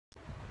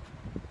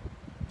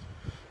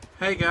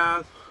Hey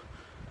guys,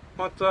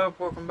 what's up?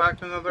 Welcome back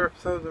to another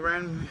episode of the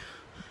Random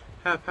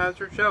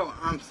Haphazard Show.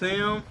 I'm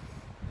Sam.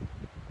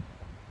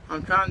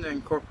 I'm trying to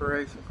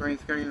incorporate some green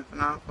screen with an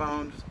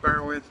iPhone, just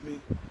bear with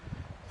me.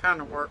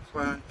 Kinda works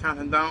well,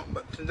 kinda don't,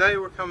 but today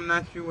we're coming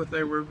at you with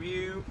a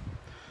review.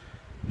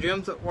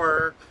 Jim's at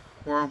work,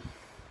 well,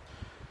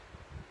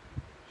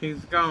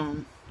 he's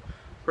gone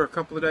for a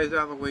couple of days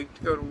out of the week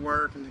to go to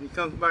work, and then he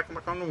comes back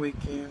like on the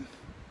weekend.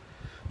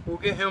 We'll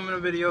get him in a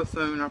video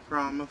soon, I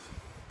promise.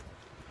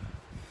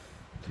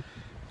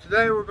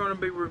 Today we're going to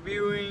be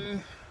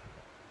reviewing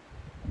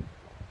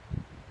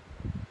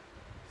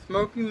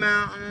Smoky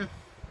Mountain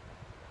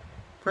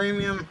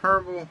Premium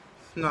Herbal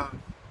Snuff.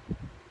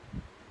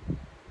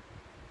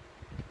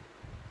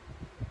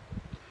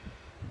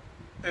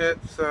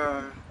 It's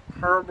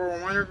herbal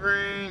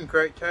wintergreen,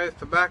 great taste,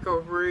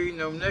 tobacco free,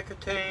 no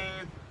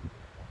nicotine.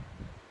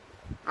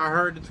 I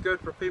heard it's good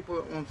for people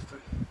that wants to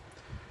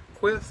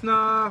quit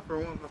snuff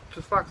or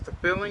just likes the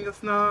feeling of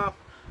snuff.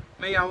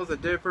 Me, I was a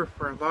dipper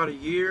for a lot of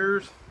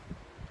years.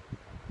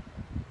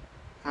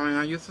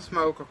 I used to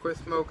smoke. I quit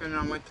smoking and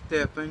I went to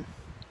dipping.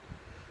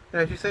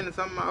 And as you've seen in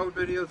some of my old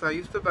videos, I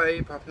used to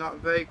vape. I've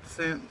not vaped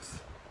since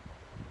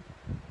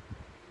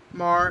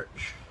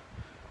March,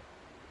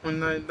 when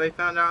they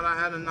found out I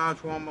had a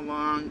nodule on my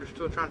lung. They're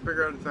still trying to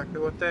figure out exactly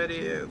what that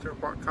is or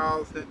what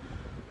caused it.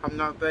 I've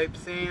not vaped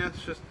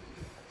since, just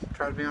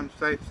try to be on the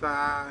safe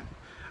side.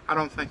 I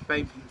don't think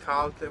vaping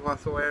caused it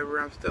whatsoever.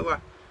 I'm still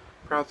a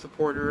proud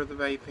supporter of the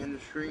vape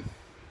industry.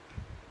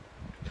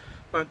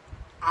 But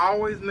I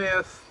always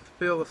miss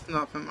the feel of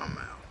snuff in my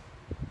mouth.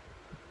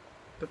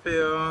 The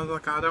feel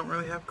like I don't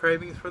really have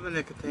cravings for the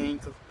nicotine,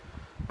 because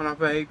when I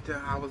vaped,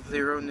 I was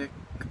zero nick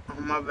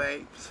on my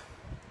vapes.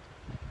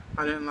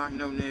 I didn't like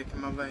no nick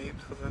in my vapes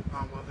because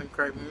I wasn't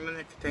craving the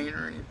nicotine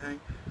or anything.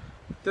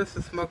 This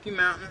is Smoky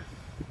Mountain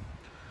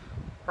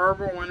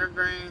Herbal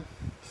Wintergreen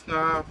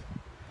Snuff.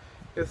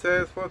 It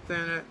says what's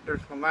in it.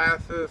 There's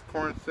molasses,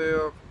 corn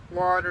silk,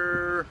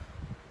 water,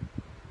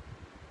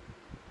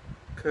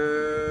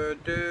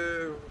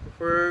 kudzu,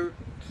 fruit,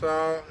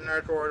 salt,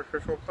 natural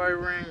artificial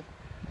flavoring,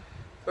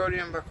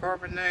 sodium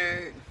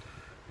bicarbonate,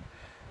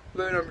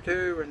 blue number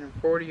 2, and then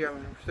 40, yellow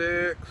number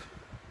 6,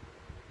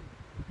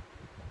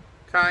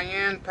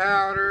 cayenne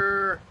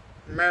powder,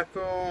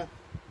 methyl,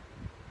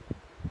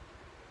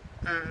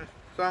 and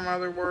some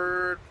other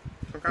word,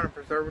 some kind of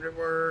preservative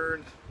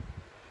words.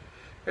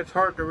 It's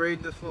hard to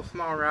read this little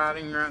small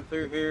writing right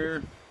through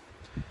here,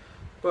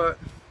 but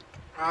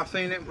I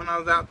seen it when I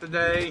was out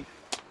today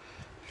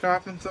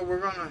shopping, so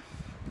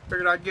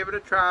figured I'd give it a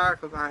try,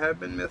 because I have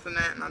been missing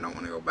that and I don't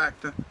want to go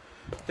back to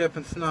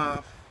dipping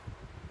snuff.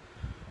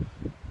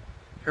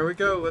 Here we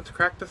go, let's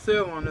crack the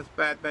seal on this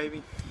bad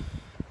baby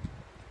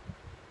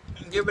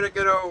and give it a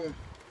good old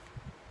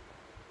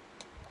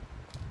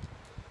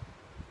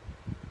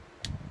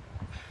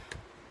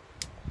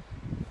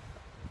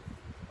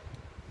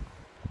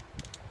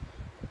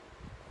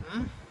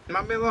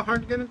might be a little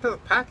hard to get into the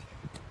packet,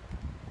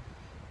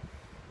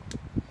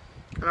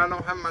 and I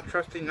don't have my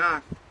trusty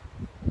knife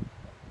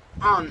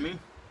on me.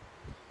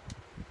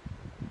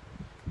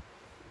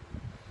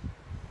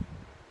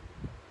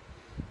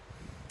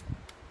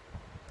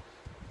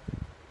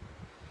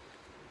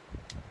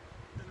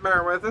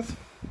 Bear with us.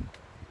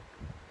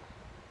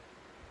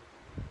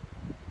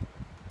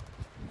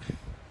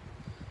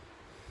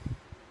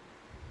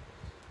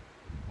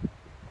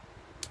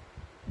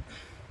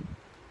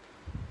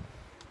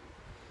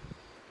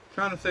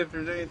 Trying to see if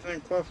there's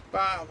anything close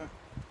by, but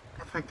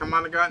I think I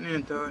might have gotten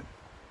into it.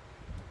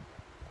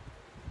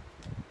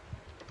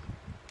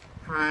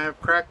 I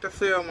have cracked the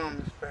seal on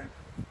this thing.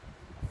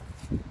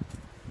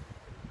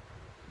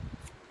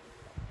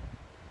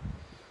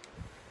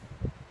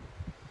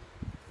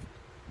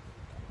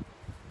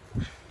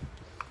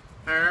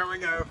 There we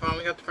go,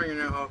 finally got the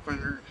fingernail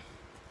opener.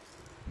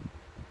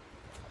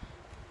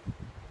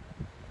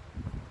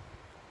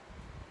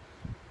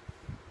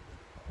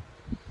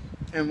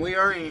 And we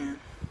are in.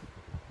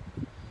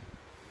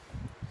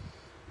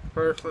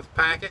 First, let's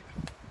pack it.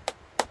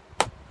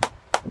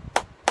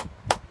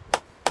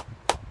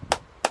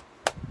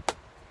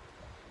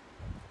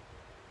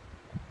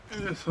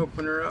 And let's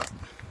open her up.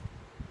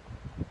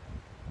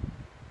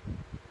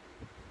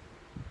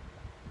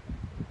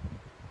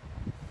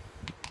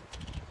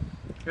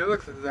 It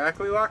looks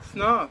exactly like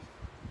snuff.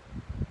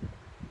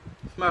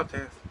 Smell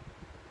test.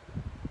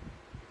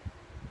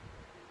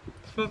 It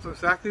smells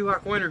exactly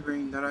like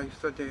wintergreen that I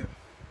used to do.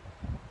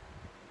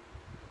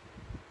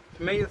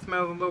 To me, it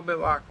smells a little bit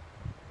like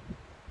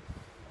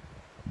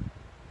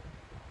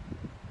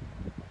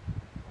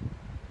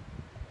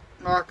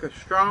a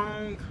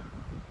strong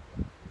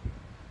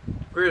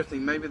grizzly,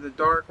 maybe the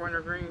dark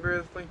wintergreen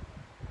grizzly.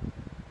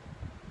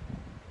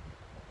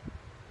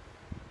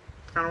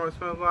 That's kind of what it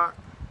smells like.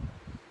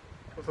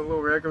 With a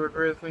little regular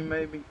grizzly,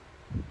 maybe.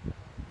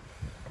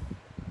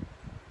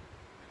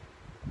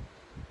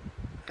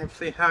 Let's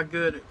see how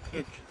good it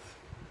pinches.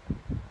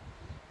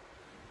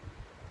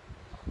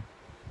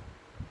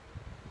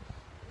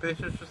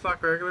 Pinches just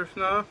like regular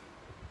snuff.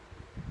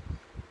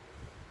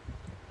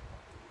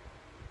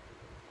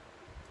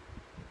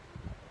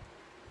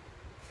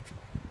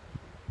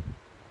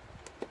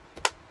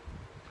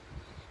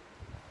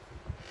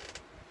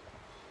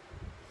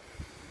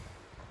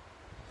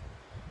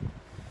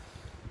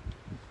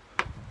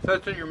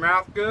 Sets in your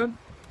mouth good.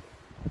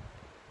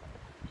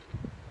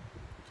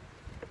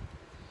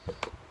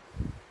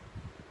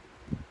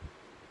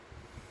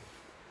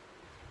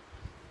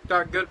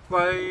 Got good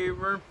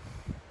flavor.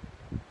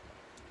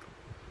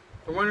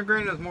 The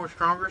wintergreen is more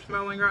stronger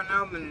smelling right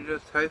now than it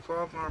just tastes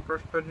was when I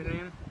first put it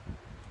in.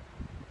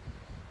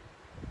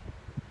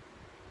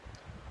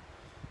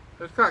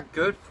 It's got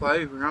good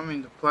flavor. I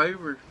mean, the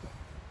flavor,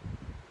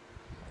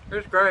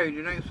 it's great.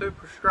 It ain't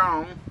super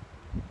strong.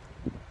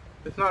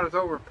 It's not as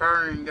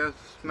overpowering as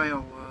the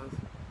smell was,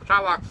 which I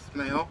like the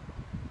smell.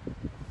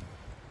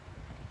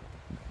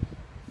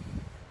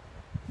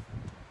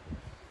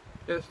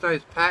 It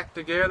stays packed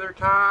together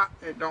tight.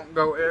 It don't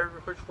go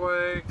every which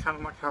way, kind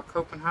of like how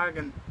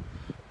Copenhagen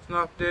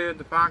Snuff did,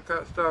 the fine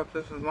cut stuff.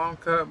 This is long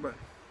cut, but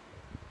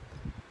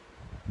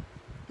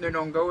they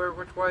don't go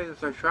every which way. It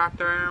stays right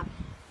there.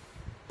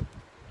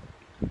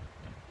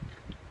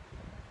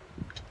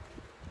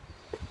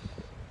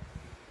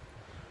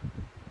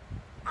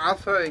 I'll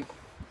say,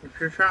 if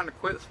you're trying to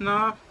quit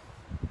snuff,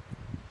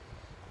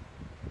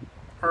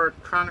 or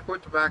trying to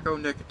quit tobacco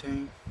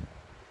nicotine,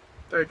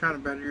 they're trying to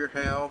better your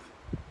health,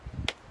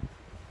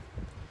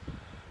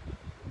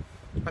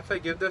 I say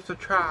give this a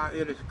try.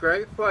 It is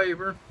great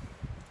flavor.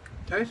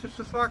 Tastes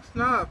just like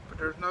snuff, but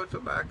there's no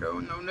tobacco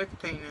and no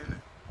nicotine in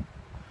it.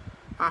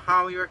 I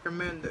highly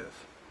recommend this.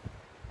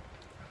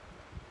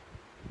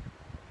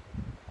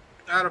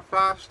 Out of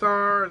 5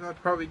 stars,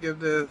 I'd probably give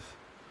this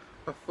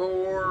a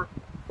 4,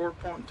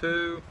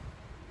 4.2.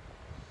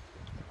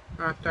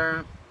 Right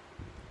there.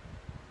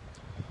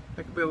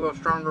 It could be a little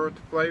stronger with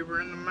the flavor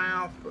in the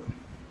mouth, but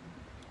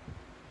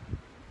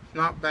it's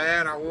not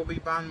bad. I will be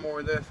buying more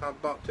of this. I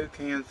bought 2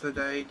 cans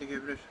today to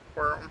give this a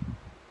whirl.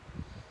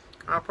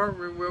 I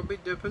probably will be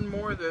dipping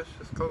more of this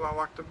just because I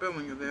like the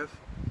feeling of this.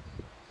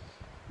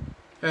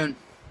 And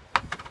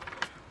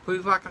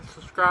please like and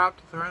subscribe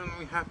to the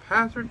Randomly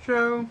Haphazard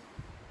Show.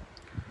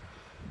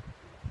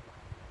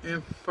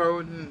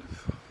 Info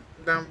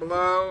down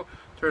below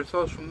to our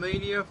social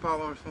media.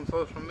 Follow us on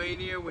social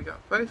media. We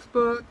got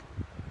Facebook.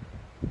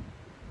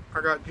 I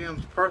got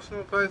Jim's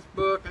personal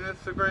Facebook and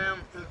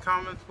Instagram in the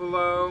comments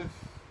below.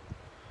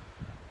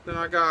 Then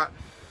I got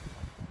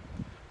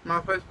my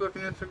Facebook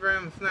and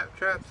Instagram and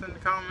Snapchats in the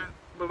comments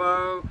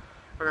below.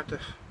 I got the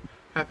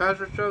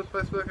Haphazard Show's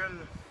Facebook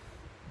and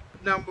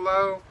down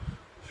below.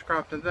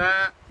 Subscribe to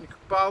that. You can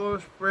follow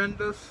us, friend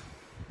us.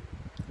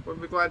 We'll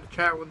be glad to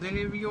chat with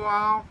any of you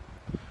all.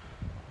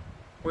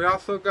 We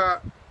also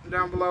got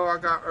down below, I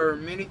got our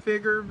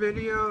minifigure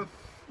video.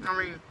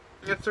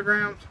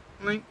 Instagrams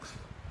links.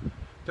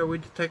 So we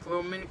just take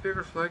little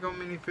minifigures, Lego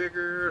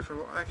minifigures, or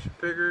little action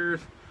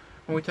figures,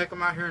 and we take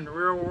them out here in the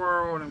real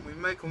world and we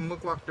make them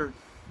look like they're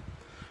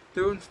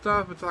doing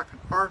stuff. It's like an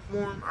art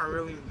form. I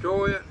really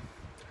enjoy it.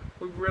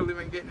 We've really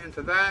been getting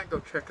into that. Go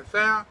check us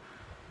out.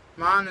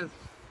 Mine is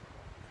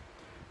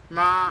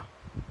Life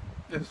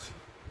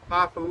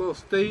of Little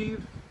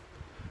Steve.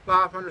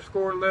 Life _ little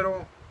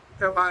LIL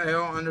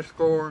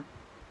 _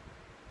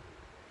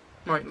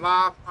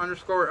 life _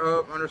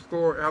 of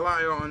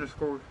LIL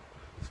 _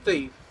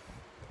 Steve.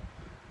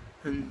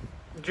 And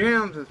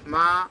Jim's is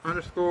my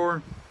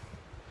 _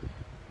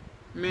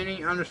 mini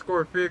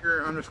 _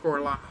 figure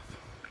 _ life.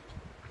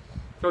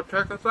 So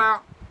check us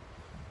out.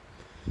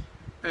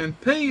 And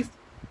peace.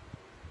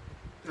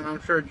 And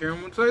I'm sure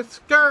Jim would say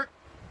skirt.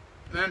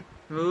 And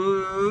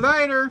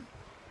later.